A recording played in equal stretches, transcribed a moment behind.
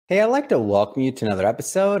Hey, I'd like to welcome you to another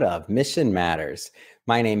episode of Mission Matters.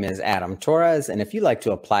 My name is Adam Torres, and if you'd like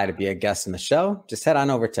to apply to be a guest on the show, just head on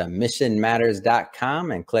over to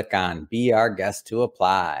missionmatters.com and click on Be Our Guest to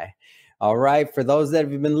apply. All right, for those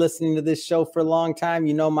that have been listening to this show for a long time,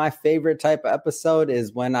 you know my favorite type of episode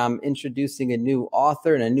is when I'm introducing a new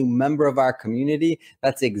author and a new member of our community.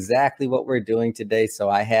 That's exactly what we're doing today. So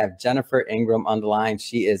I have Jennifer Ingram on the line.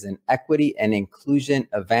 She is an equity and inclusion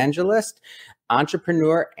evangelist,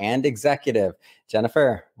 entrepreneur, and executive.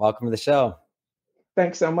 Jennifer, welcome to the show.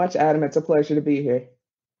 Thanks so much, Adam. It's a pleasure to be here.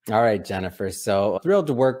 All right, Jennifer. So thrilled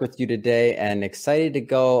to work with you today and excited to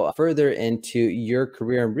go further into your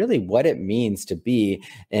career and really what it means to be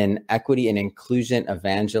an equity and inclusion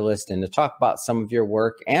evangelist and to talk about some of your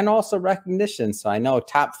work and also recognition. So I know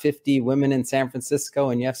top 50 women in San Francisco,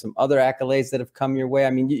 and you have some other accolades that have come your way. I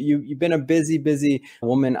mean, you've been a busy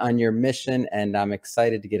woman on your mission, and I'm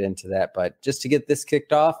excited to get into that. But just to get this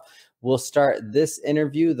kicked off, we'll start this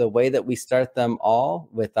interview the way that we start them all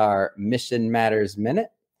with our Mission Matters Minute.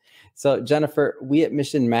 So, Jennifer, we at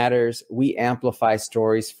Mission Matters, we amplify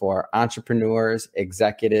stories for entrepreneurs,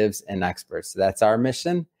 executives, and experts. So that's our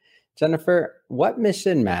mission. Jennifer, what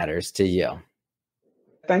mission matters to you?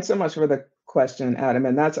 Thanks so much for the question, Adam.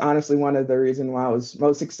 And that's honestly one of the reasons why I was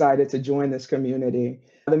most excited to join this community.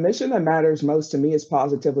 The mission that matters most to me is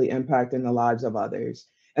positively impacting the lives of others.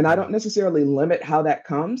 And I don't necessarily limit how that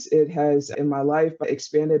comes. It has, in my life,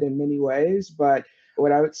 expanded in many ways. But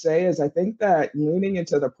what I would say is I think that leaning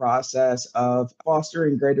into the process of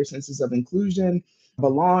fostering greater senses of inclusion,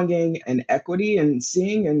 belonging, and equity, and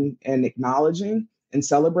seeing and acknowledging and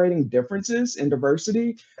celebrating differences and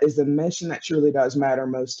diversity is the mission that truly does matter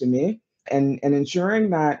most to me. And ensuring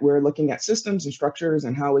that we're looking at systems and structures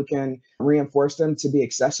and how we can reinforce them to be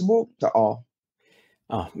accessible to all.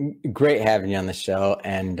 Oh, great having you on the show.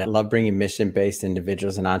 And I love bringing mission-based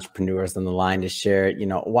individuals and entrepreneurs on the line to share,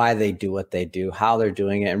 why they do what they do, how they're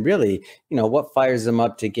doing it, and really, what fires them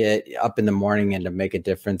up to get up in the morning and to make a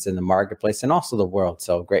difference in the marketplace and also the world.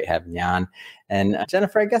 So great having you on. And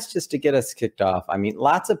Jennifer, I guess just to get us kicked off, I mean,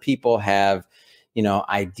 lots of people have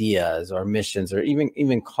ideas or missions or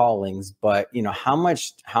even callings, but how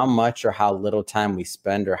much or how little time we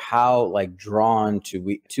spend or how drawn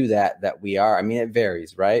to that we are. I mean, it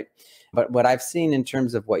varies, right? But what I've seen in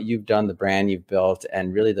terms of what you've done, the brand you've built,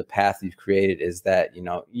 and really the path you've created is that,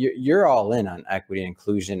 you're all in on equity and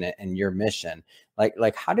inclusion and your mission.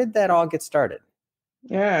 Like how did that all get started?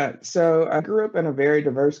 Yeah, so I grew up in a very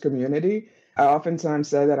diverse community. I oftentimes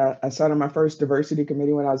say that I sat on my first diversity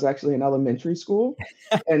committee when I was actually in elementary school.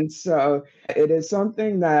 And so it is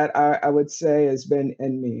something that I would say has been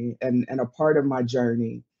in me and a part of my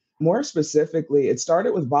journey. More specifically, it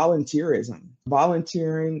started with volunteerism,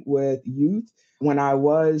 volunteering with youth when I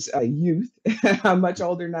was a youth. I'm much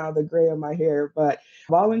older now, the gray in my hair, but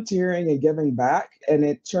volunteering and giving back. And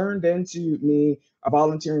it turned into me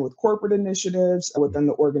volunteering with corporate initiatives within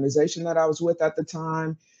the organization that I was with at the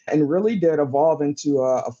time, and really did evolve into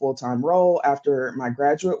a full-time role after my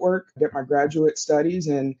graduate work. I did my graduate studies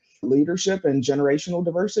in leadership and generational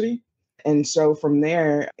diversity. And so from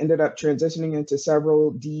there, ended up transitioning into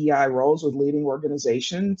several DEI roles with leading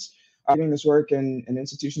organizations, doing this work in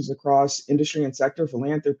institutions across industry and sector,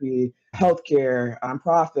 philanthropy, healthcare,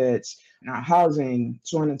 nonprofits, housing,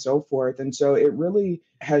 so on and so forth. And so it really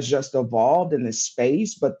has just evolved in this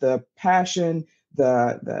space, but the passion,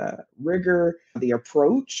 the rigor, the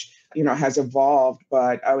approach, has evolved.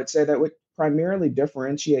 But I would say that what primarily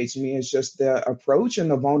differentiates me is just the approach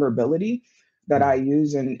and the vulnerability that I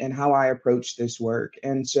use and how I approach this work.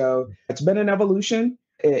 And so it's been an evolution.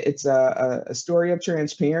 It's a story of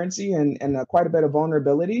transparency and quite a bit of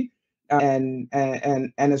vulnerability. And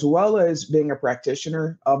as well as being a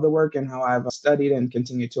practitioner of the work and how I've studied and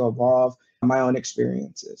continue to evolve my own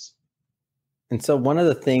experiences. And so one of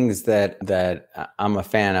the things that I'm a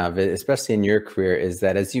fan of, especially in your career, is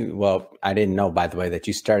that I didn't know, by the way, that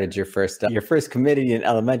you started your first committee in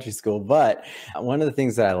elementary school. But one of the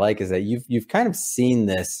things that I like is that you've kind of seen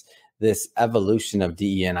this evolution of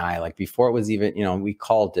DE&I. Like before it was even, we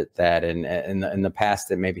called it that. And in the past,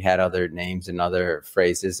 it maybe had other names and other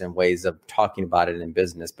phrases and ways of talking about it in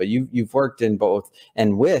business. But you've worked in both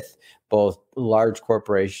and with both large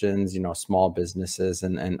corporations, small businesses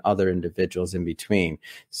and other individuals in between.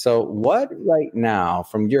 So what right now,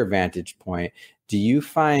 from your vantage point, do you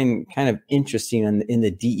find kind of interesting in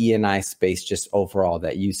the DE&I space just overall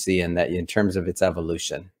that you see and that in terms of its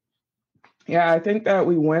evolution? Yeah, I think that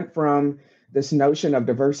we went from this notion of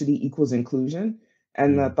diversity equals inclusion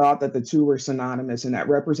and the thought that the two were synonymous and that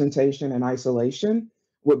representation and isolation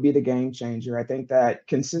would be the game changer. I think that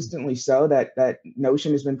consistently so that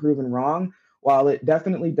notion has been proven wrong. While it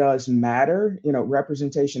definitely does matter,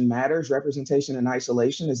 representation matters. Representation in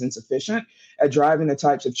isolation is insufficient at driving the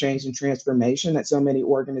types of change and transformation that so many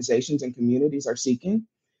organizations and communities are seeking.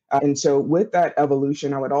 And so, with that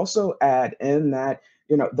evolution, I would also add in that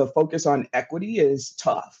the focus on equity is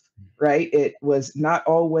tough, right? It was not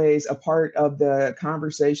always a part of the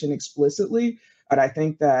conversation explicitly, but I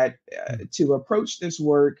think that to approach this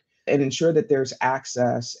work and ensure that there's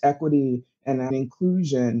access, equity, and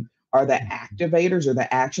inclusion are the activators or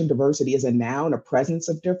the action. Diversity is a noun, a presence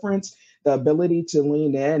of difference, the ability to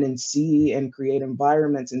lean in and see and create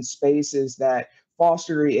environments and spaces that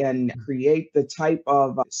foster and create the type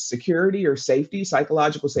of security or safety,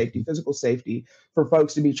 psychological safety, physical safety for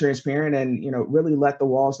folks to be transparent and really let the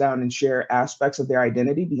walls down and share aspects of their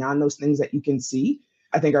identity beyond those things that you can see,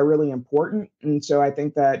 I think are really important. And so I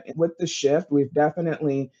think that with the shift, we've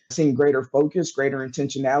definitely seen greater focus, greater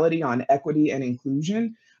intentionality on equity and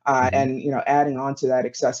inclusion, and adding on to that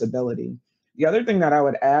accessibility. The other thing that I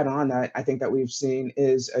would add on that I think that we've seen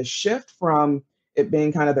is a shift from it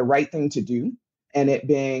being kind of the right thing to do and it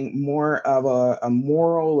being more of a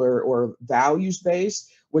moral or values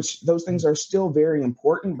based, which those things are still very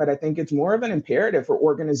important, but I think it's more of an imperative for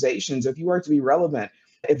organizations if you are to be relevant,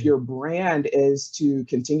 if your brand is to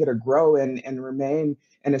continue to grow and remain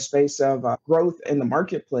in a space of growth in the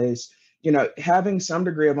marketplace. Having some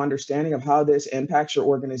degree of understanding of how this impacts your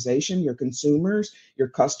organization, your consumers, your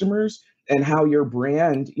customers, and how your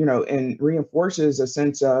brand, and reinforces a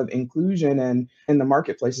sense of inclusion and in the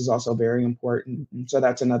marketplace is also very important. And so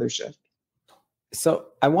that's another shift. So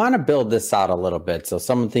I want to build this out a little bit. So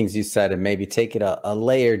some of the things you said and maybe take it a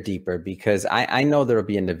layer deeper, because I know there will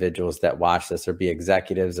be individuals that watch this or be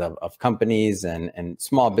executives of companies and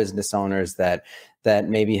small business owners that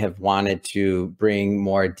maybe have wanted to bring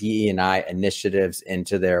more DE&I initiatives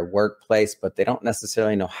into their workplace, but they don't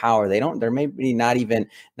necessarily know how, or they're maybe not even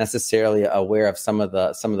necessarily aware of some of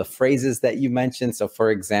the phrases that you mentioned. So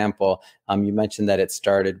for example, you mentioned that it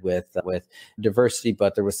started with diversity,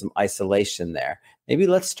 but there was some isolation there. Maybe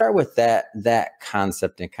let's start with that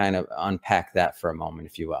concept and kind of unpack that for a moment,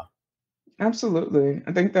 if you will. Absolutely.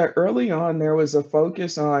 I think that early on there was a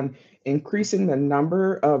focus on increasing the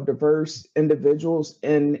number of diverse individuals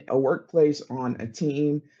in a workplace, on a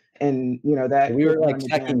team. And that We could were like run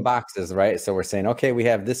checking again. boxes, right? So we're saying, okay, we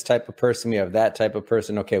have this type of person, we have that type of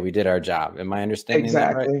person. Okay, we did our job. Am I understanding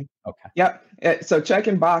that right? Exactly. Okay. Yep. So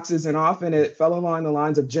checking boxes, and often it fell along the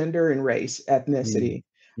lines of gender and race, Mm, ethnicity.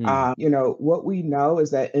 mm, What we know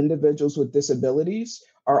is that individuals with disabilities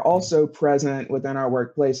are mm, also present within our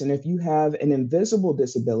workplace. And if you have an invisible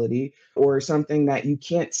disability or something that you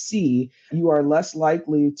can't see, you are less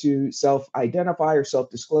likely to self identify or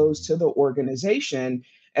self disclose to the organization.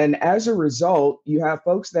 And as a result, you have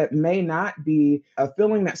folks that may not be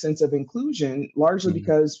feeling that sense of inclusion, largely mm,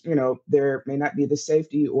 because, there may not be the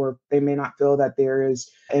safety, or they may not feel that there is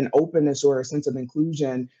an openness or a sense of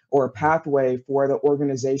inclusion or a mm. pathway for the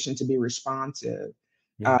organization to be responsive.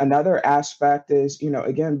 Yeah. Another aspect is,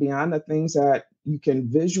 again, beyond the things that you can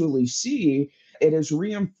visually see, it has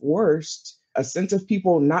reinforced a sense of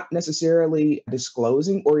people not necessarily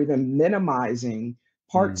disclosing or even minimizing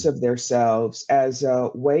parts Mm, of themselves as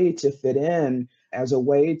a way to fit in, as a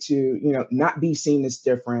way to, not be seen as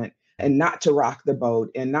different and not to rock the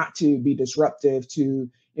boat and not to be disruptive to,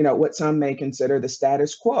 what some may consider the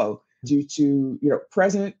status quo due to,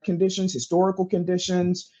 present conditions, historical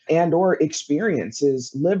conditions, and or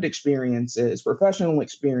experiences, lived experiences, professional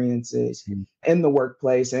experiences mm, in the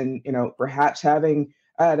workplace. And, perhaps having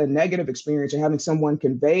had a negative experience or having someone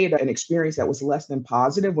conveyed an experience that was less than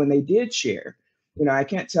positive when they did share. I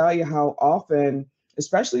can't tell you how often,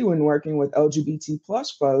 especially when working with LGBT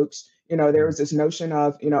plus folks, there mm, was this notion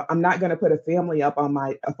of, I'm not going to put a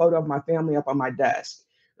photo of my family up on my desk,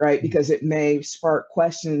 right? mm, Because it may spark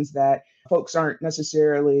questions that folks aren't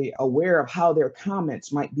necessarily aware of how their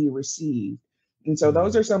comments might be received. And so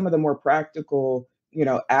those mm. are some of the more practical,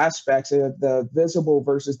 aspects of the visible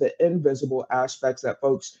versus the invisible aspects that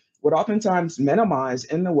folks would oftentimes minimize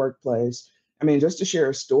in the workplace. I mean, just to share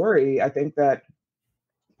a story, I think that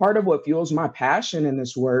part of what fuels my passion in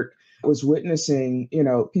this work was witnessing,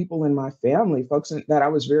 people in my family, that I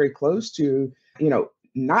was very close to,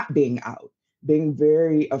 not being out, being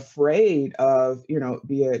very afraid of,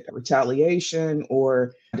 be it retaliation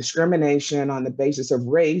or discrimination on the basis of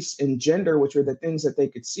race and gender, which were the things that they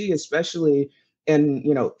could see, especially in,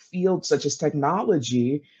 fields such as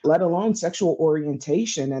technology, let alone sexual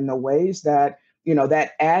orientation and the ways that,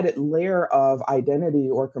 that added layer of identity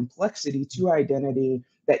or complexity to identity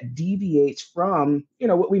that deviates from,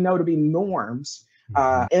 what we know to be norms,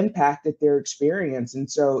 impacted their experience. And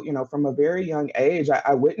so, from a very young age,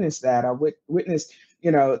 I witnessed that. I witnessed,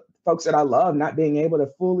 folks that I love not being able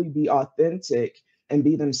to fully be authentic and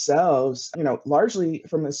be themselves, largely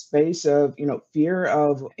from a space of, fear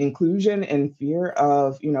of inclusion and fear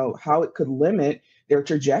of, how it could limit their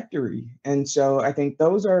trajectory. And so I think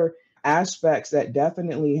those are aspects that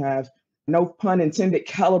definitely have, no pun intended,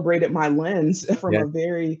 calibrated my lens from Yeah. a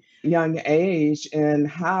very young age, and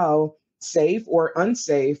how safe or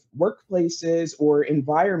unsafe workplaces or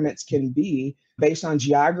environments can be based on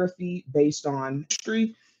geography, based on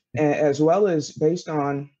history, as well as based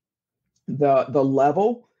on the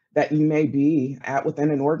level that you may be at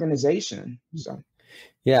within an organization. So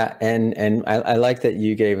Yeah, and I like that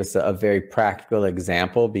you gave us a very practical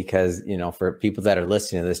example, because for people that are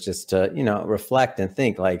listening to this, just to reflect and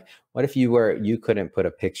think, like, what if you couldn't put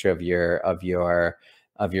a picture of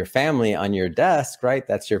your family on your desk, right?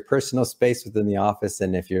 That's your personal space within the office.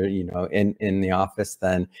 And if you're in the office,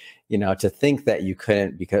 then to think that you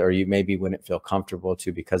couldn't, or you maybe wouldn't feel comfortable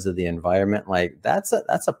to because of the environment, like that's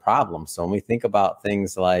a problem. So when we think about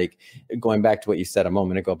things like, going back to what you said a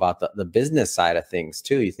moment ago about the business side of things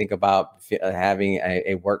too, you think about having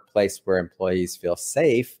a workplace where employees feel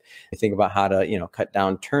safe. You think about how to cut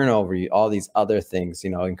down turnover, all these other things,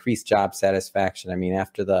 increase job satisfaction. I mean,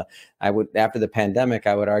 after the pandemic,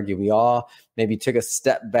 I would argue we all maybe took a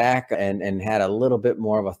step back and had a little bit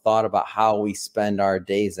more of a thought about how we spend our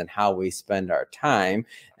days and how we spend our time.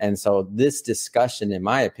 And so this discussion, in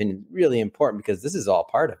my opinion, is really important, because this is all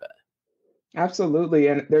part of it. absolutely.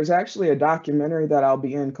 And there's actually a documentary that I'll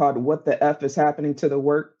be in called What the F is Happening to the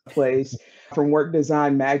Workplace from Work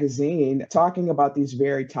Design Magazine, talking about these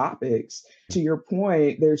very topics. To your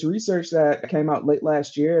point, there's research that came out late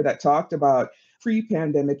last year that talked about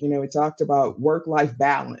pre-pandemic, it talked about work-life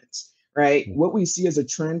balance, right? What we see as a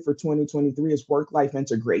trend for 2023 is work-life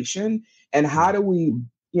integration. And how do we,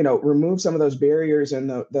 remove some of those barriers and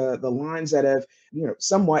the lines that have,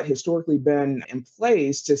 somewhat historically been in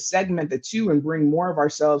place to segment the two and bring more of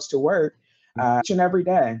ourselves to work each and every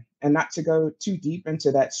day. And not to go too deep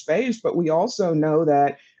into that space, but we also know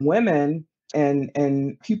that women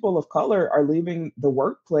and people of color are leaving the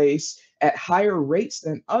workplace at higher rates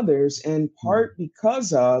than others, in part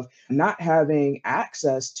because of not having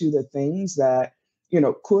access to the things that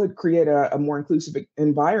could create a more inclusive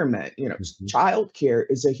environment. Childcare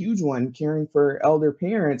is a huge one. Caring for elder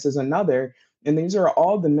parents is another. And these are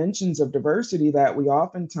all dimensions of diversity that we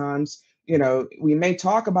oftentimes, we may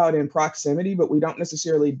talk about in proximity, but we don't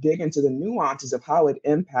necessarily dig into the nuances of how it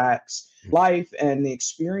impacts life and the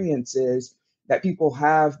experiences that people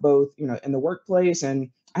have both, in the workplace. And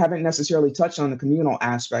I haven't necessarily touched on the communal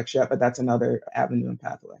aspects yet, but that's another avenue and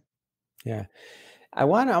pathway. Yeah. I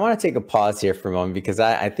want to take a pause here for a moment, because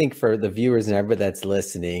I think for the viewers and everybody that's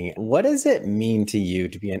listening, what does it mean to you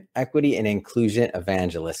to be an equity and inclusion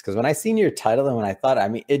evangelist? Because when I seen your title and when I thought,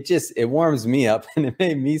 it warms me up and it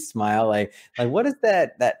made me smile. Like what does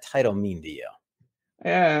that title mean to you?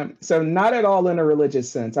 Yeah. So not at all in a religious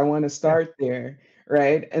sense. I want to start there,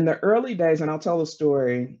 right? In the early days, and I'll tell a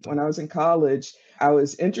story. When I was in college, I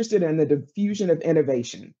was interested in the diffusion of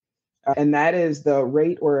innovation. And that is the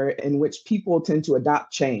rate or in which people tend to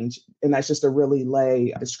adopt change. And that's just a really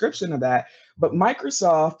lay description of that. But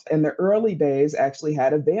Microsoft in the early days actually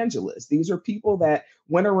had evangelists. These are people that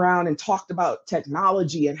went around and talked about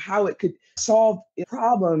technology and how it could solve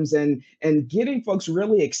problems, and getting folks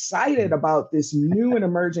really excited about this new and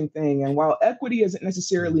emerging thing. And while equity isn't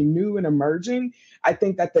necessarily new and emerging, I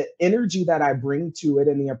think that the energy that I bring to it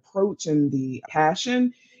and the approach and the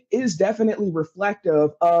passion is definitely reflective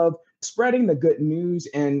of spreading the good news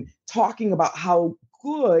and talking about how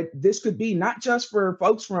good this could be, not just for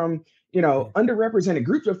folks from, underrepresented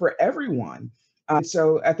groups, but for everyone.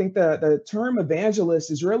 So I think the term evangelist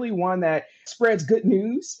is really one that spreads good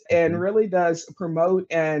news and really does promote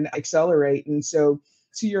and accelerate. And so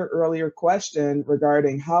to your earlier question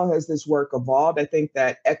regarding how has this work evolved, I think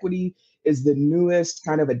that equity is the newest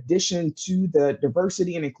kind of addition to the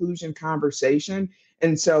diversity and inclusion conversation.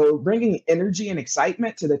 And so bringing energy and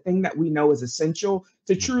excitement to the thing that we know is essential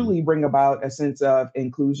to truly bring about a sense of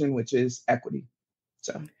inclusion, which is equity.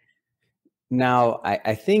 So. Now,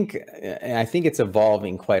 I think it's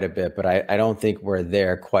evolving quite a bit, but I don't think we're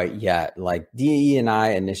there quite yet. Like DE&I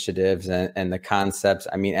initiatives and the concepts.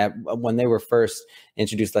 I mean, when they were first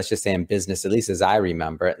introduced, let's just say in business, at least as I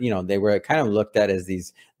remember, they were kind of looked at as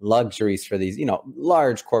these luxuries for these,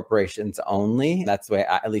 large corporations only. That's the way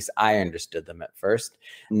at least I understood them at first.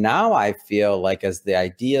 Now I feel like as the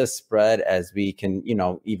ideas spread, as we can,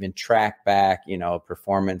 even track back,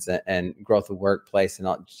 performance and growth of workplace and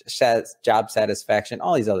all, job satisfaction,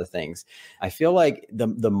 all these other things, I feel like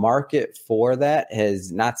the market for that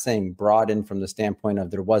has, not saying broadened from the standpoint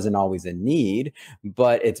of there wasn't always a need,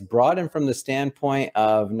 but it's broadened from the standpoint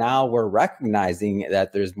of now we're recognizing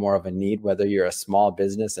that there's more of a need, whether you're a small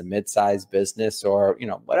business, a mid-sized business, or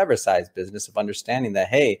whatever size business, of understanding that,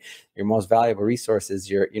 hey, your most valuable resource is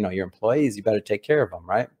your employees. You better take care of them,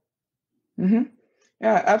 right? Hmm.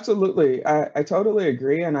 Yeah, absolutely. I totally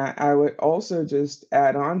agree. And I would also just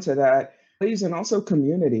add on to that, please, and also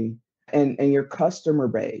community and your customer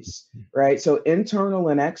base, right? So internal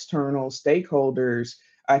and external stakeholders,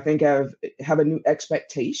 I think have a new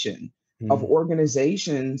expectation of Mm.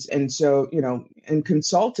 organizations. And so, in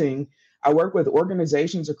consulting, I work with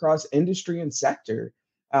organizations across industry and sector.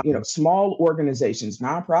 Small organizations,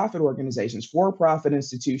 nonprofit organizations, for-profit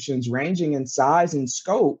institutions, ranging in size and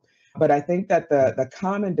scope. But I think that the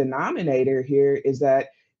common denominator here is that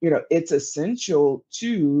it's essential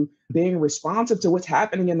to being responsive to what's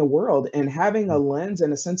happening in the world and having a lens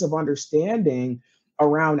and a sense of understanding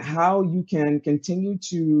around how you can continue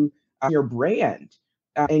to your brand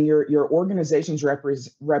and your organization's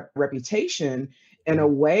reputation in a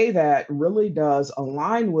way that really does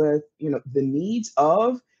align with the needs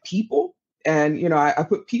of people. And I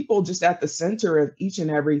put people just at the center of each and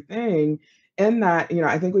everything. In that,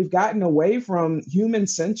 I think we've gotten away from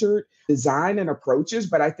human-centered design and approaches,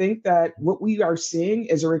 but I think that what we are seeing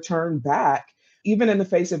is a return back, even in the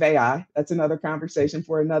face of AI. That's another conversation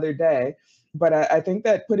for another day. But I think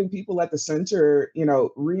that putting people at the center,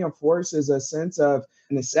 reinforces a sense of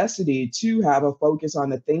necessity to have a focus on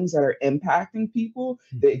the things that are impacting people,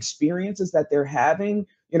 the experiences that they're having,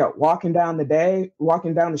 walking down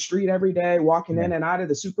the street every day, walking Yeah. in and out of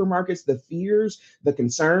the supermarkets, the fears, the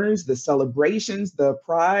concerns, the celebrations, the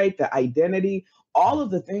pride, the identity, all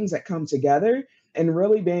of the things that come together, and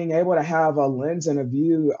really being able to have a lens and a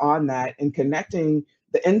view on that and connecting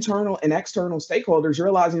the internal and external stakeholders,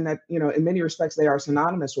 realizing that, in many respects, they are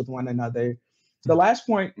synonymous with one another. The last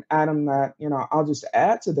point, Adam, that, I'll just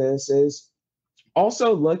add to this is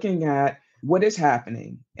also looking at what is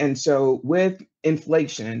happening. And so with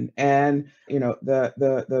inflation and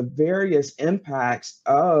the various impacts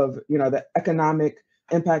of the economic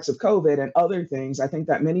impacts of COVID and other things, I think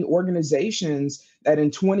that many organizations that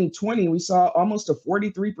in 2020 we saw almost a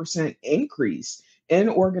 43% increase in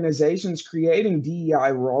organizations creating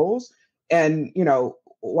DEI roles. And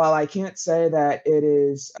while I can't say that it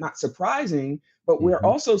is not surprising, but we're Mhm.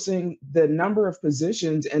 also seeing the number of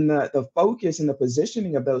positions and the focus and the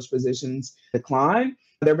positioning of those positions decline.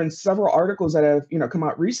 There have been several articles that have come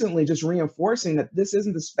out recently just reinforcing that this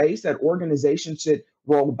isn't the space that organizations should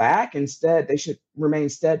roll back. Instead, they should remain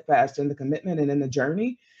steadfast in the commitment and in the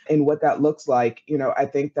journey and what that looks like. I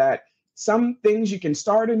think that some things you can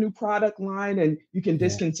start a new product line and you can Yeah.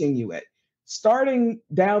 discontinue it. Starting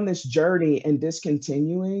down this journey and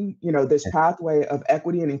discontinuing, this pathway of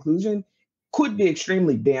equity and inclusion could be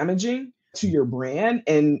extremely damaging to your brand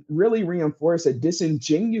and really reinforce a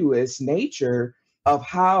disingenuous nature of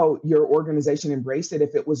how your organization embraced it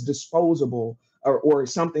if it was disposable or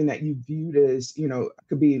something that you viewed as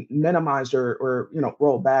could be minimized or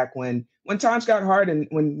rolled back when times got hard and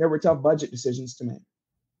when there were tough budget decisions to make.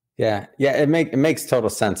 Yeah, yeah, it makes total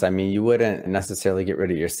sense. I mean, you wouldn't necessarily get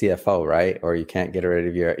rid of your CFO, right? Or you can't get rid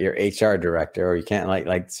of your HR director, or you can't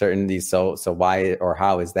like certain these. So why or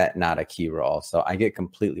how is that not a key role? So I get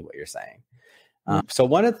completely what you're saying. So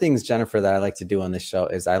one of the things, Jennifer, that I like to do on this show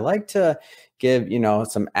is I like to give,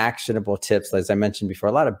 some actionable tips. As I mentioned before,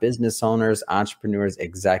 a lot of business owners, entrepreneurs,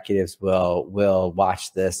 executives will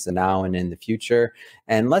watch this now and in the future.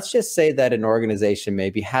 And let's just say that an organization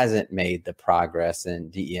maybe hasn't made the progress in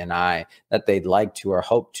DE&I that they'd like to or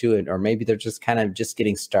hope to, or maybe they're just kind of just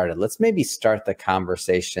getting started. Let's maybe start the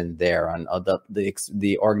conversation there on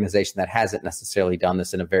the organization that hasn't necessarily done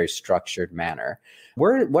this in a very structured manner.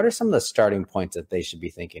 What are some of the starting points that they should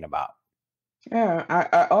be thinking about? Yeah,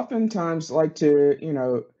 I oftentimes like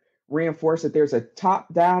to, reinforce that there's a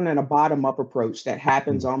top down and a bottom up approach that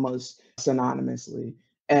happens Mm. almost synonymously.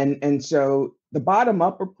 And so the bottom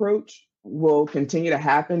up approach will continue to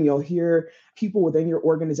happen. You'll hear people within your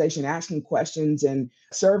organization asking questions and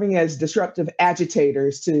serving as disruptive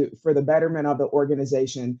agitators for the betterment of the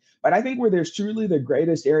organization. But I think where there's truly the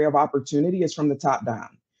greatest area of opportunity is from the top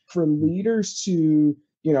down. For leaders to,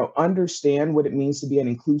 understand what it means to be an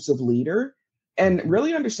inclusive leader and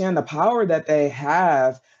really understand the power that they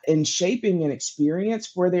have in shaping an experience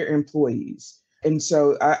for their employees. And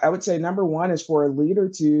so I would say number one is for a leader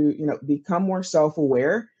to, become more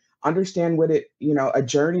self-aware, understand what a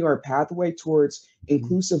journey or a pathway towards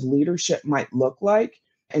inclusive leadership might look like,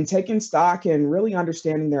 and taking stock and really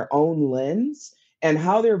understanding their own lens and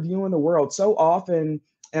how they're viewing the world. So often,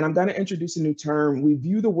 and I'm going to introduce a new term, we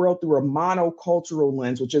view the world through a monocultural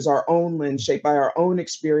lens, which is our own lens shaped by our own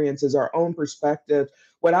experiences, our own perspective,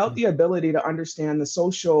 without the ability to understand the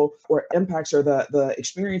social or impacts or the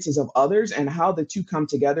experiences of others and how the two come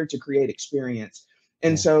together to create experience.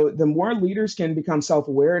 And so the more leaders can become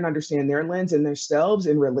self-aware and understand their lens and themselves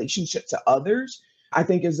in relationship to others, I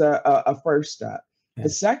think is a first step. The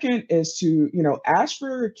second is to, ask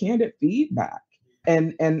for candid feedback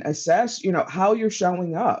and assess, how you're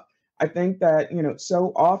showing up. I think that,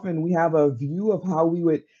 so often we have a view of how we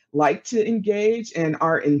would like to engage and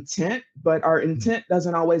our intent, but our intent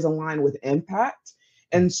doesn't always align with impact.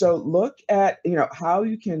 And so look at, how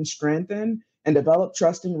you can strengthen and develop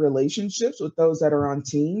trusting relationships with those that are on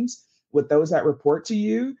teams, with those that report to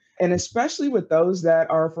you, and especially with those that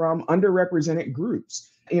are from underrepresented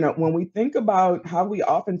groups. When we think about how we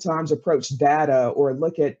oftentimes approach data or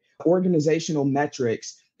look at organizational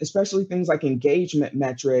metrics, especially things like engagement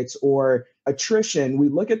metrics or attrition, we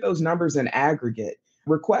look at those numbers in aggregate.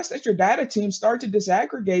 Request that your data team start to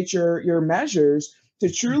disaggregate your measures to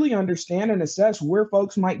truly understand and assess where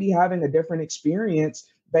folks might be having a different experience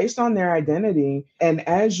based on their identity. And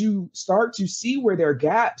as you start to see where there are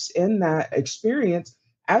gaps in that experience,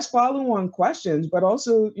 ask follow-on questions, but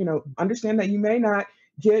also, understand that you may not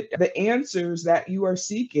get the answers that you are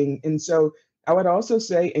seeking. And so I would also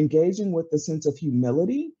say engaging with the sense of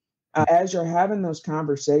humility as you're having those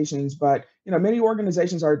conversations. But, many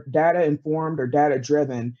organizations are data informed or data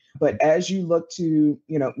driven. But as you look to,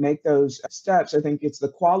 make those steps, I think it's the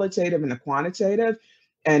qualitative and the quantitative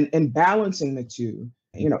and balancing the two.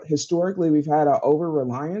 Historically, we've had an over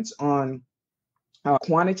reliance on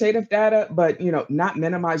quantitative data, but not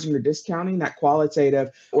minimizing or discounting that qualitative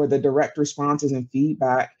or the direct responses and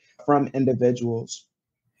feedback from individuals.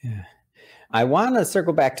 Yeah. I want to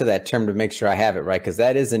circle back to that term to make sure I have it right, because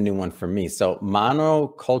that is a new one for me. So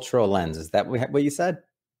monocultural lens, is that what you said?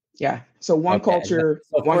 Yeah. So one culture,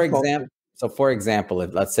 so one for example, culture. So for example,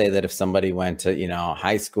 if let's say that if somebody went to,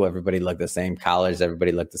 high school, everybody looked the same, college,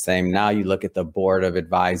 everybody looked the same. Now you look at the board of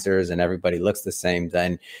advisors and everybody looks the same,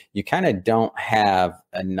 then you kind of don't have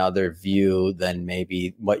another view than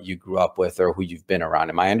maybe what you grew up with or who you've been around.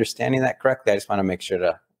 Am I understanding that correctly? I just want to make sure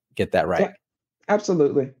to get that right. Yeah,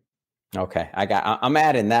 absolutely. Okay. I'm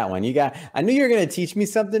adding that one. I knew you were going to teach me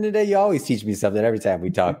something today. You always teach me something every time we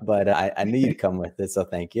talk, but I knew you'd come with it. So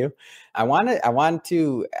thank you. I want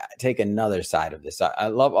to take another side of this. I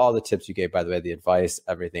love all the tips you gave, by the way, the advice,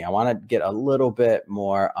 everything. I want to get a little bit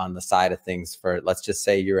more on the side of things for, let's just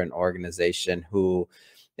say you're an organization who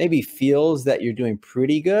maybe feels that you're doing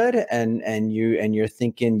pretty good and you're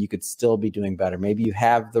thinking you could still be doing better. Maybe you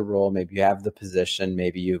have the role, maybe you have the position,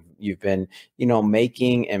 maybe you've been,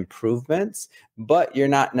 making improvements, but you're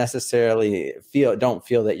not necessarily don't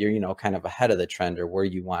feel that you're, kind of ahead of the trend or where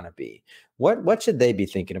you want to be. What should they be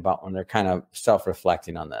thinking about when they're kind of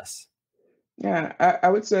self-reflecting on this? Yeah, I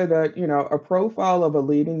would say that, a profile of a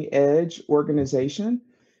leading edge organization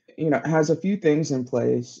has a few things in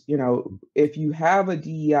place. If you have a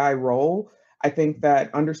DEI role, I think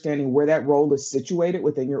that understanding where that role is situated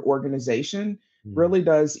within your organization really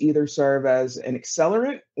does either serve as an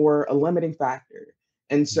accelerant or a limiting factor.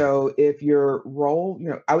 And so if your role,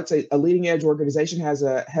 I would say a leading edge organization has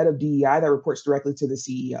a head of DEI that reports directly to the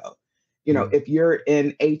CEO. If you're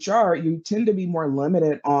in HR, you tend to be more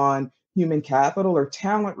limited on human capital or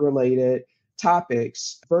talent related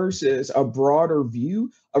topics versus a broader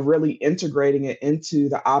view of really integrating it into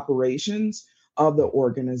the operations of the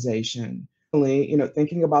organization.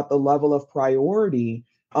 Thinking about the level of priority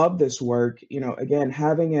of this work, again,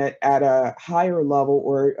 having it at a higher level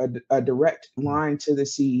or a direct line to the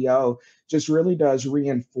CEO just really does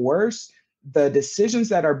reinforce the decisions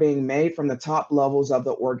that are being made from the top levels of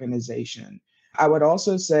the organization. I would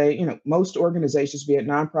also say, most organizations, be it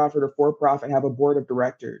nonprofit or for-profit, have a board of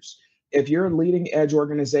directors. If you're a leading edge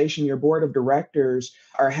organization, your board of directors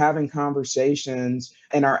are having conversations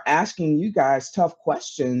and are asking you guys tough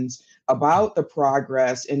questions about the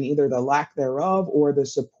progress and either the lack thereof or the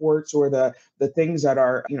supports or the things that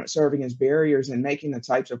are serving as barriers and making the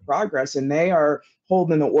types of progress. And they are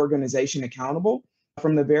holding the organization accountable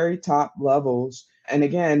from the very top levels. And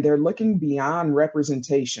again, they're looking beyond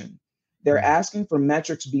representation. They're asking for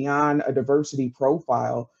metrics beyond a diversity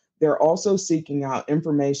profile, they're also seeking out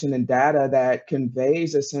information and data that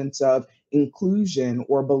conveys a sense of inclusion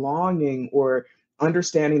or belonging or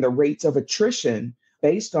understanding the rates of attrition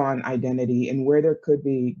based on identity and where there could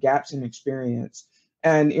be gaps in experience.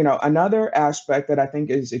 And another aspect that I think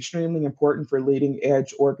is extremely important for leading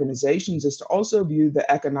edge organizations is to also view the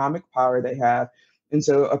economic power they have. And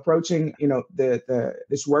so approaching, the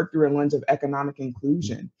this work through a lens of economic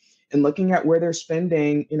inclusion and looking at where they're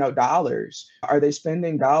spending, dollars. Are they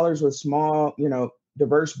spending dollars with small,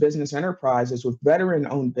 diverse business enterprises, with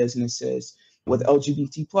veteran-owned businesses, with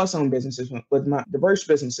LGBT plus owned businesses, with diverse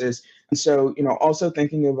businesses? And so, also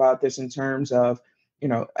thinking about this in terms of,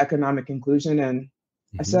 economic inclusion. And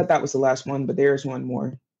I said that was the last one, but there's one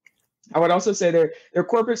more. I would also say their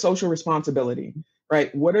corporate social responsibility,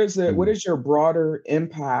 right? What is your broader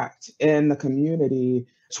impact in the community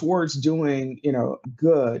towards doing,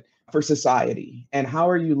 good for society? And how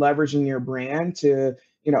are you leveraging your brand to,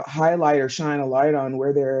 highlight or shine a light on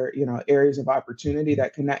where there are, areas of opportunity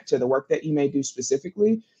that connect to the work that you may do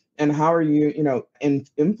specifically? And how are you,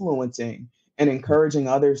 influencing and encouraging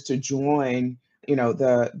others to join,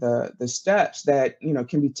 the steps that,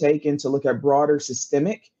 can be taken to look at broader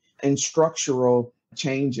systemic and structural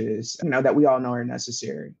changes, that we all know are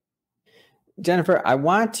necessary. Jennifer, I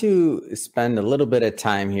want to spend a little bit of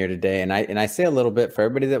time here today, and I say a little bit for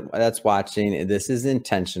everybody that's watching. This is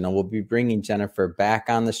intentional. We'll be bringing Jennifer back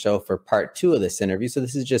on the show for part 2 of this interview. So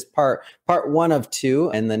this is just part 1 of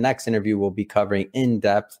 2, and the next interview will be covering in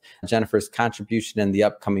depth Jennifer's contribution in the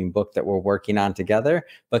upcoming book that we're working on together.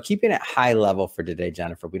 But keeping it high level for today,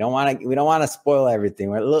 Jennifer, we don't want to spoil everything.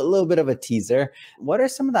 We're a little bit of a teaser. What are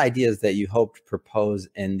some of the ideas that you hope to propose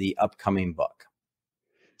in the upcoming book?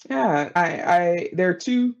 Yeah, I there are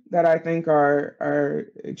two that I think are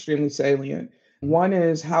extremely salient. One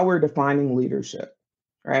is how we're defining leadership,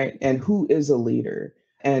 right? And who is a leader,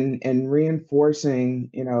 and reinforcing,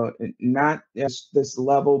 not just this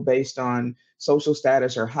level based on social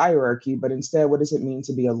status or hierarchy, but instead, what does it mean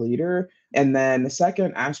to be a leader? And then the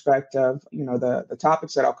second aspect of, the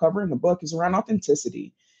topics that I'll cover in the book is around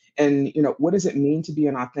authenticity. And, what does it mean to be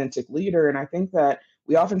an authentic leader? And I think that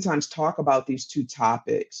we oftentimes talk about these two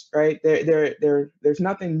topics, right? There's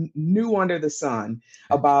nothing new under the sun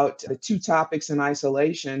about the two topics in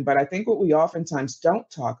isolation. But I think what we oftentimes don't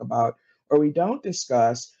talk about or we don't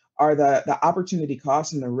discuss are the opportunity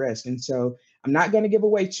costs and the risk. And so I'm not going to give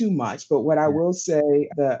away too much, but what I will say,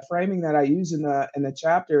 the framing that I use in the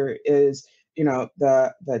chapter is,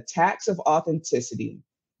 the tax of authenticity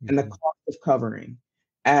and the cost of covering,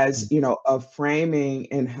 as a framing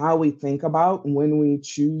and how we think about when we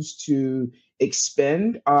choose to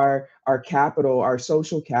expend our capital, our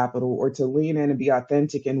social capital, or to lean in and be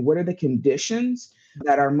authentic, and what are the conditions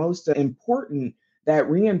that are most important that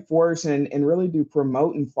reinforce and really do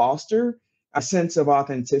promote and foster a sense of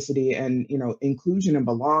authenticity and inclusion and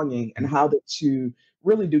belonging, and how the two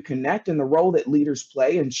really do connect, and the role that leaders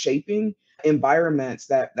play in shaping environments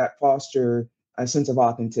that foster a sense of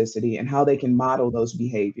authenticity, and how they can model those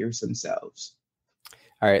behaviors themselves.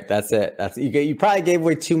 All right, that's it. You probably gave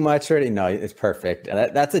away too much already. No, it's perfect.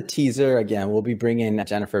 That's a teaser. Again, we'll be bringing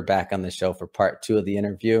Jennifer back on the show for part 2 of the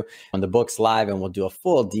interview when the book's live, and we'll do a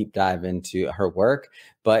full deep dive into her work.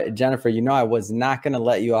 But Jennifer, I was not going to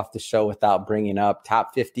let you off the show without bringing up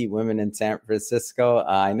top 50 women in San Francisco.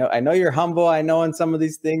 I know you're humble. I know in some of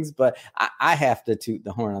these things, but I have to toot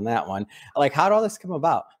the horn on that one. Like, how did all this come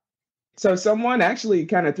about? So someone actually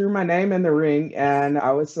kind of threw my name in the ring, and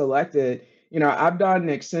I was selected. I've done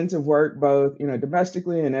extensive work both,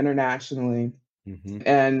 domestically and internationally.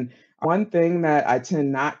 And one thing that I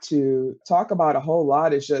tend not to talk about a whole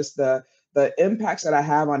lot is just the impacts that I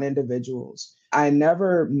have on individuals. I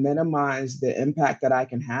never minimize the impact that I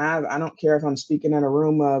can have. I don't care if I'm speaking in a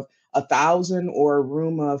room of 1,000 or a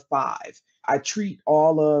room of 5. I treat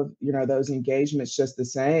all of, those engagements just the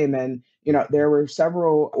same. And, there were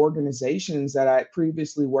several organizations that I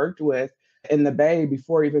previously worked with in the Bay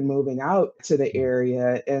before even moving out to the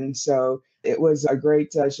area. And so it was a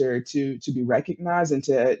great pleasure to be recognized and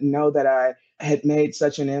to know that I had made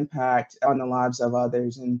such an impact on the lives of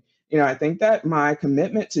others. And, I think that my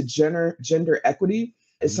commitment to gender equity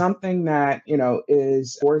is something that,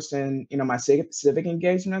 is forced in, my civic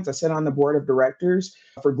engagements. I sit on the board of directors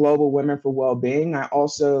for Global Women for Wellbeing. I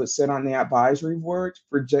also sit on the advisory board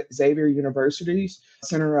for Xavier University's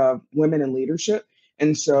Center of Women in Leadership.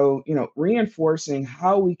 And so, reinforcing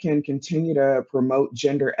how we can continue to promote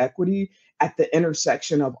gender equity at the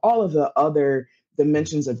intersection of all of the other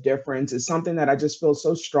dimensions of difference is something that I just feel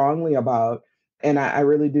so strongly about. And I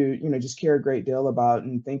really do, just care a great deal about,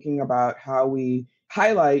 and thinking about how we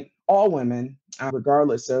highlight all women,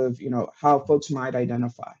 regardless of, how folks might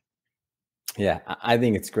identify. Yeah, I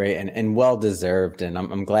think it's great and well deserved, and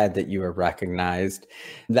I'm glad that you were recognized.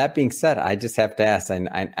 That being said, I just have to ask.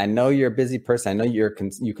 I know you're a busy person. I know you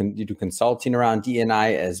do consulting around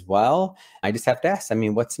D&I as well. I just have to ask. I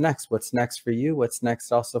mean, what's next? What's next for you? What's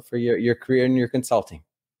next also for your career and your consulting?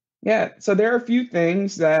 Yeah, so there are a few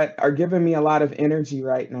things that are giving me a lot of energy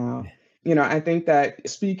right now. I think that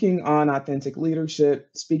speaking on authentic leadership,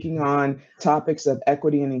 speaking on topics of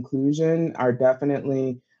equity and inclusion are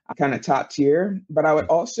definitely kind of top tier. But I would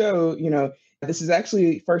also, this is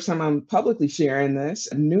actually first time I'm publicly sharing this,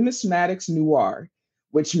 Numismatics Noir,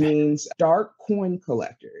 which means dark coin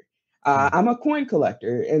collector. I'm a coin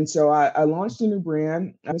collector. And so I launched a new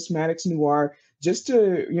brand, Numismatics Noir, just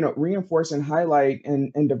to reinforce and highlight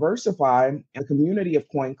and diversify a community of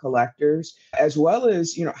coin collectors, as well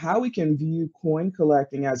as how we can view coin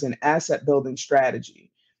collecting as an asset building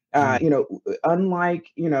strategy.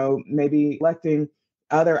 Unlike maybe collecting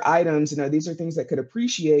other items, these are things that could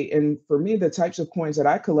appreciate. And for me, the types of coins that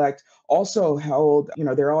I collect also held,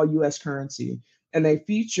 they're all U.S. currency, and they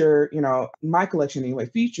feature, my collection anyway,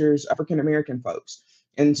 features African American folks.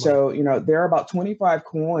 And so, there are about 25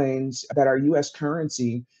 coins that are US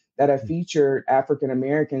currency that have featured African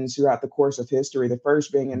Americans throughout the course of history, the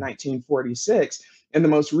first being in 1946. And the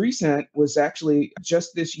most recent was actually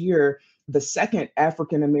just this year, the second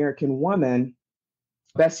African American woman,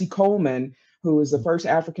 Bessie Coleman, who was the first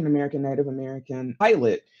African American Native American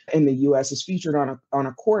pilot in the US, is featured on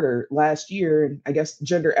a quarter last year. And I guess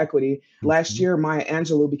gender equity. Last year, Maya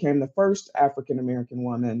Angelou became the first African American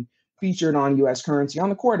woman featured on US currency on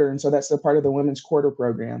the quarter. And so that's the part of the Women's Quarter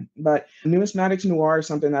program. But Numismatics Noir is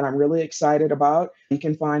something that I'm really excited about. You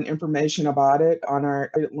can find information about it on our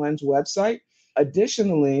Credit Lens website.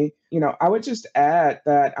 Additionally, I would just add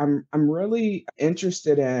that I'm really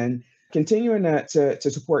interested in continuing to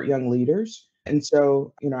support young leaders. And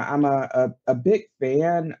so, I'm a big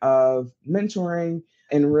fan of mentoring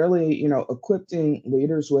and really, equipping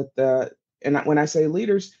leaders with and when I say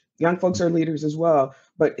leaders, young folks are leaders as well,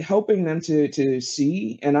 but helping them to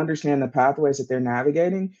see and understand the pathways that they're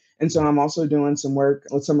navigating. And so I'm also doing some work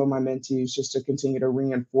with some of my mentees just to continue to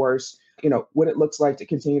reinforce, what it looks like to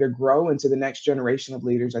continue to grow into the next generation of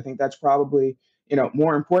leaders. I think that's probably,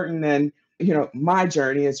 more important than, my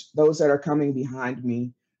journey is those that are coming behind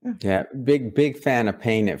me. Yeah, big fan of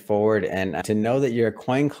paying it forward. And to know that you're a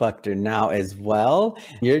coin collector now as well,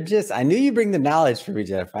 I knew you bring the knowledge for me,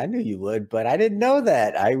 Jennifer. I knew you would, but I didn't know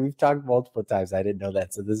that. We've talked multiple times. I didn't know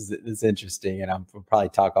that. So this is interesting. And we'll probably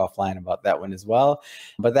talk offline about that one as well.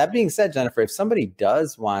 But that being said, Jennifer, if somebody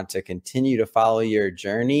does want to continue to follow your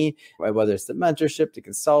journey, whether it's the mentorship, the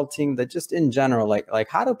consulting, that just in general, like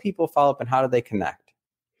how do people follow up and how do they connect?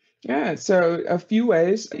 Yeah, so a few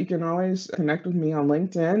ways. You can always connect with me on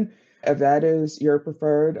LinkedIn if that is your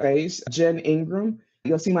preferred base. Jen Ingram,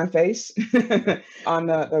 you'll see my face on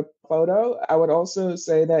the photo. I would also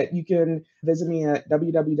say that you can visit me at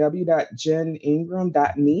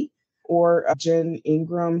www.jeningram.me or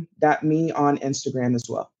jeningram.me on Instagram as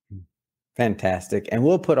well. Fantastic. And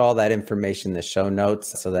we'll put all that information in the show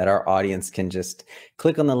notes so that our audience can just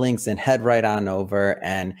click on the links and head right on over.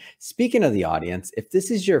 And speaking of the audience, if this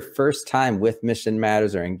is your first time with Mission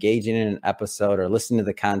Matters or engaging in an episode or listening to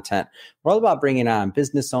the content, we're all about bringing on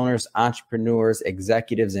business owners, entrepreneurs,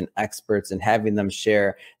 executives, and experts and having them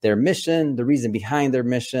share their mission, the reason behind their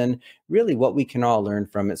mission, really what we can all learn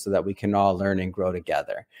from it so that we can all learn and grow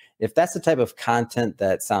together. If that's the type of content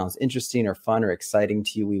that sounds interesting or fun or exciting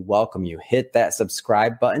to you, we welcome you. Hit that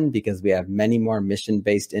subscribe button because we have many more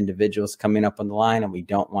mission-based individuals coming up on the line and we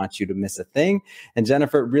don't want you to miss a thing. And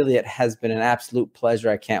Jennifer, really, it has been an absolute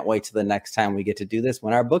pleasure. I can't wait till the next time we get to do this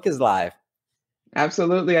when our book is live.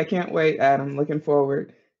 Absolutely. I can't wait, Adam. Looking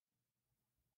forward.